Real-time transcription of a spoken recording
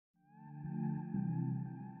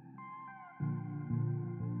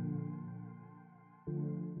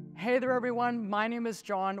Hey there everyone, my name is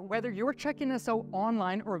John. Whether you're checking us out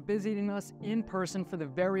online or visiting us in person for the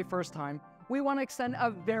very first time, we want to extend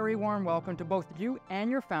a very warm welcome to both you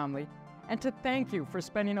and your family, and to thank you for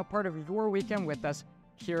spending a part of your weekend with us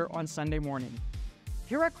here on Sunday morning.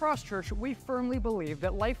 Here at Cross Church, we firmly believe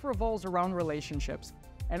that life revolves around relationships,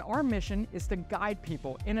 and our mission is to guide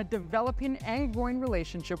people in a developing and growing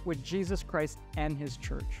relationship with Jesus Christ and His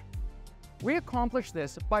church. We accomplish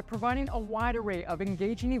this by providing a wide array of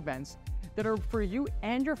engaging events that are for you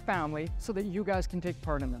and your family so that you guys can take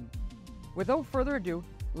part in them. Without further ado,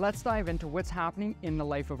 let's dive into what's happening in the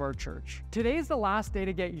life of our church. Today is the last day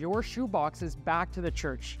to get your shoe boxes back to the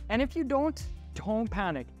church. And if you don't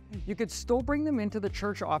panic. You could still bring them into the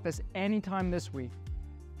church office anytime this week.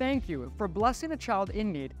 Thank you for blessing a child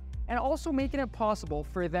in need and also making it possible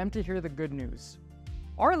for them to hear the good news.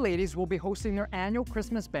 Our ladies will be hosting their annual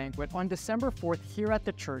Christmas banquet on December 4th here at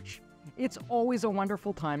the church. It's always a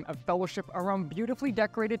wonderful time of fellowship around beautifully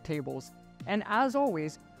decorated tables, and as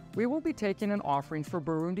always, we will be taking an offering for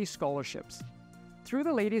Burundi scholarships. Through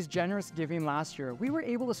the ladies' generous giving last year, we were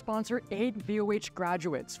able to sponsor 8 VOH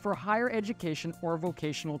graduates for higher education or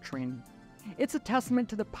vocational training. It's a testament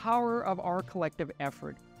to the power of our collective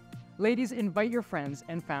effort. Ladies, invite your friends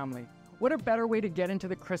and family. What a better way to get into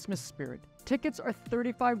the Christmas spirit. Tickets are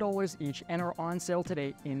 $35 each and are on sale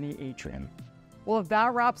today in the atrium. Well, if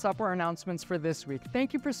that wraps up our announcements for this week,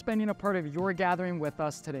 thank you for spending a part of your gathering with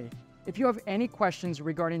us today. If you have any questions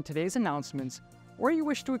regarding today's announcements, or you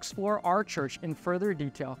wish to explore our church in further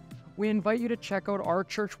detail, we invite you to check out our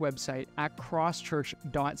church website at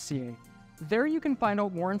crosschurch.ca. There you can find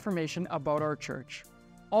out more information about our church.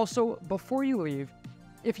 Also, before you leave,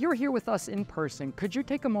 if you're here with us in person, could you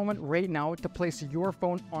take a moment right now to place your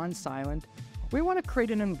phone on silent? We want to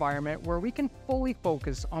create an environment where we can fully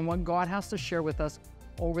focus on what God has to share with us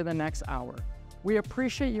over the next hour. We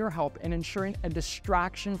appreciate your help in ensuring a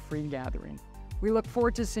distraction-free gathering. We look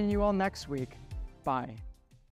forward to seeing you all next week. Bye.